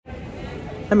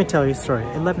Let me tell you a story.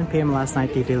 11 p.m. last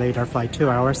night, they delayed our flight 2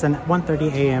 hours, and at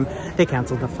 1:30 a.m. they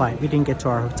canceled the flight. We didn't get to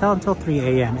our hotel until 3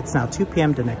 a.m. It's now 2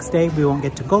 p.m. the next day. We won't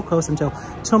get to Gold Coast until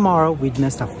tomorrow. We'd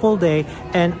missed a full day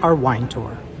and our wine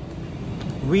tour.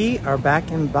 We are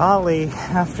back in Bali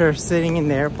after sitting in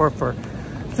the airport for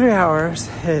 3 hours.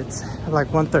 It's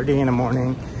like 1:30 in the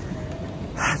morning.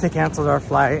 They canceled our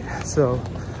flight, so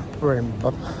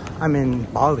I'm in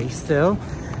Bali still,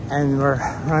 and we're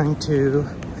running to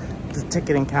the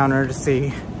ticketing counter to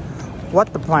see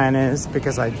what the plan is,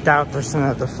 because I doubt there's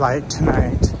another flight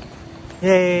tonight.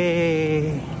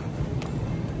 Yay!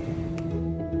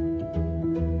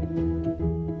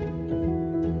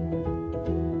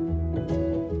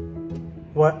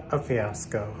 What a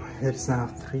fiasco. It's now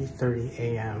 3:30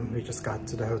 a.m. We just got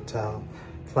to the hotel.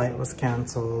 Flight was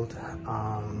canceled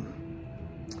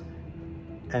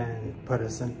and put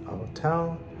us in a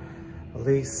hotel. At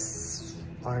least,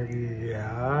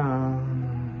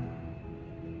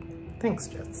 thanks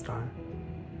Jetstar.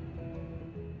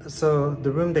 So the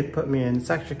room they put me in,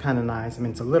 it's actually kind of nice. I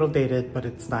mean, it's a little dated, but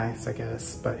it's nice, I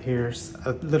guess. But here's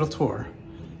a little tour.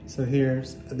 So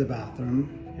here's the bathroom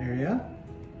area.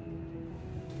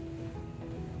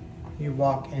 You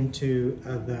walk into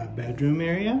the bedroom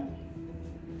area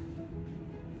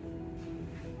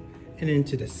and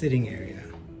into the sitting area.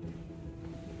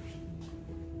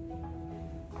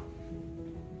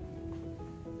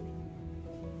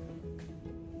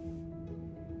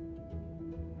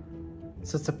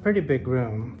 So it's a pretty big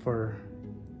room for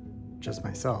just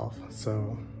myself,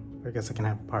 so I guess I can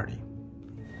have a party.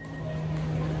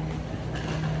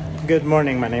 Good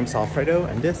morning, my name's Alfredo,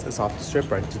 and this is Off the Strip,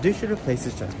 where I introduce you to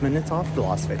places just minutes off the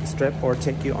Las Vegas Strip or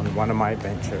take you on one of my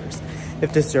adventures.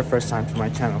 If this is your first time to my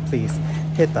channel, please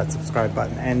hit that subscribe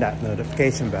button and that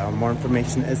notification bell. More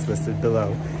information is listed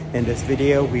below. In this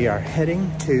video, we are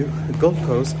heading to Gold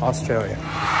Coast, Australia.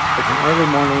 It's an early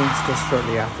morning, it's just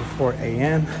shortly after 4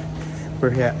 a.m. We're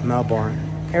here at Melbourne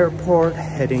Airport,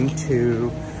 heading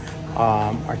to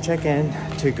our check-in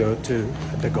to go to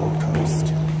the Gold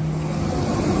Coast.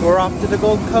 We're off to the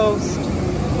Gold Coast.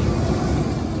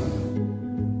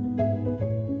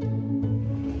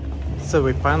 So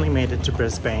we finally made it to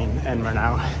Brisbane, and we're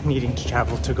now needing to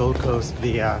travel to Gold Coast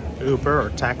via Uber or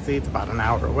taxi. It's about an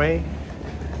hour away.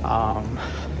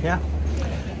 Yeah,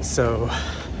 so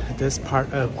this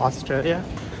part of Australia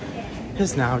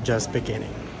is now just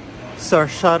beginning. So our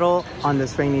shuttle on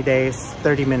this rainy day is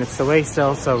 30 minutes away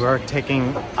still, so we're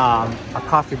taking a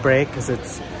coffee break because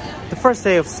it's the first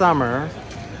day of summer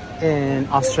in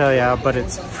Australia, but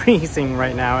it's freezing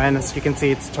right now, and as you can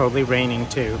see, it's totally raining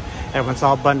too. Everyone's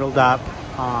all bundled up,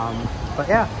 but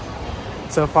yeah,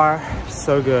 so far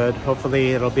so good.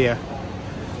 Hopefully it'll be a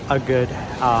good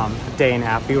day and a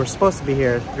half. We were supposed to be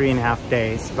here 3.5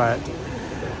 days, but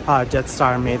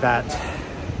Jetstar made that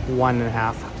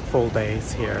 1.5 full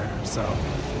days here, so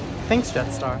thanks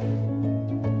Jetstar.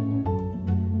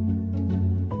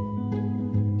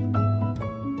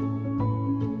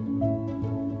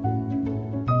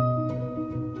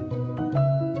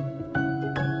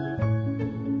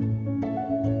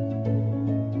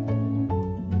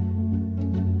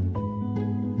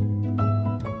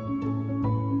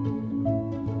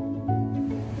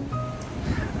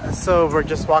 So we're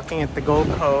just walking at the Gold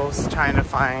Coast, trying to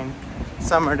find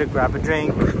somewhere to grab a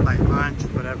drink, like lunch,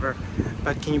 whatever.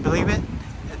 But can you believe it?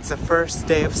 It's the first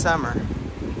day of summer,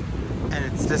 and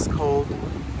it's this cold,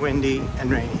 windy,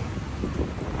 and rainy.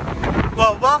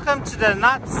 Well, welcome to the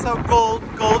not so Gold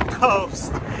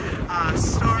Coast.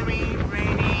 Stormy,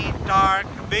 rainy, dark,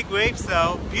 big waves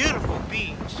though, beautiful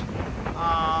beach.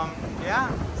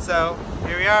 Yeah, so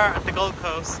here we are at the Gold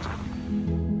Coast.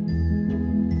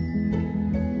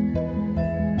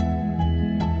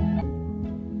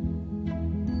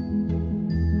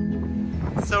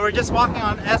 So we're just walking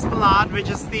on Esplanade, which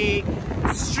is the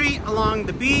street along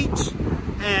the beach,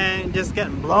 and just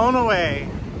getting blown away.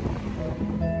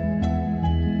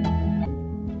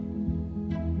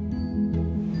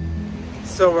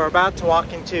 So we're about to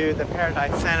walk into the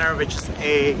Paradise Center, which is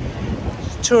a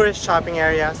tourist shopping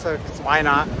area, so why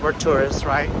not? We're tourists,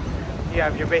 right? You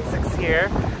have your basics here.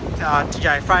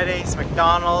 TGI Fridays,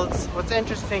 McDonald's. What's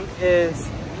interesting is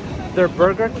their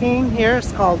Burger King here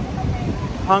is called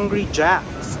Hungry Jack's.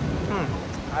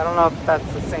 I don't know if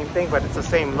that's the same thing, but it's the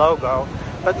same logo.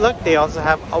 But look, they also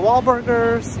have a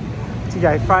Wahlburgers,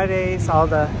 TGI Fridays, all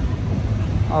the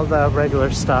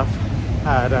regular stuff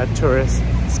at a tourist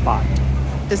spot.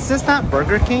 Is this not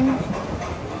Burger King?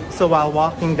 So while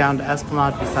walking down to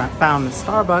Esplanade, we found the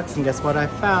Starbucks, and guess what I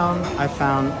found? I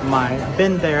found my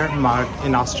Been There mug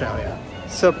in Australia.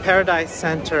 So Paradise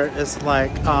Center is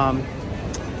like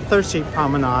Third Street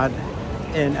Promenade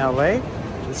in LA.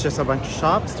 It's just a bunch of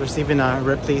shops. There's even a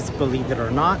Ripley's, believe it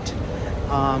or not.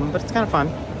 But it's kind of fun.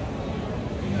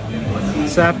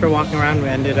 So after walking around, we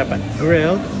ended up at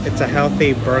Grilled. It's a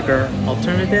healthy burger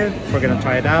alternative. We're gonna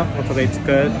try it out. Hopefully it's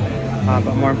good.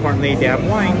 But more importantly, they have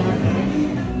wine.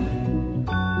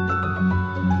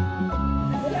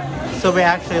 So we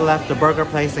actually left the burger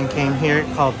place and came here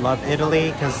called Love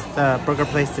Italy because the burger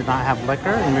place did not have liquor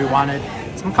and we wanted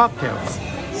some cocktails.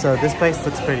 So this place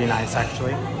looks pretty nice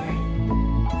actually.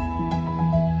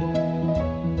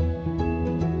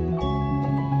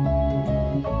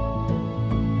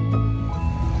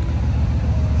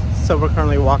 So we're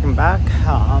currently walking back.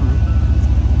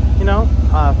 You know,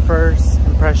 first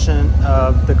impression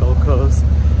of the Gold Coast.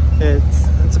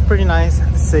 It's a pretty nice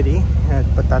city,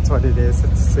 but that's what it is.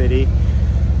 It's a city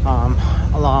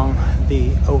along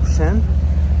the ocean.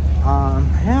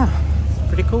 Yeah, it's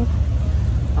pretty cool.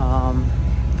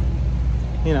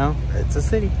 You know, it's a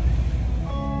city.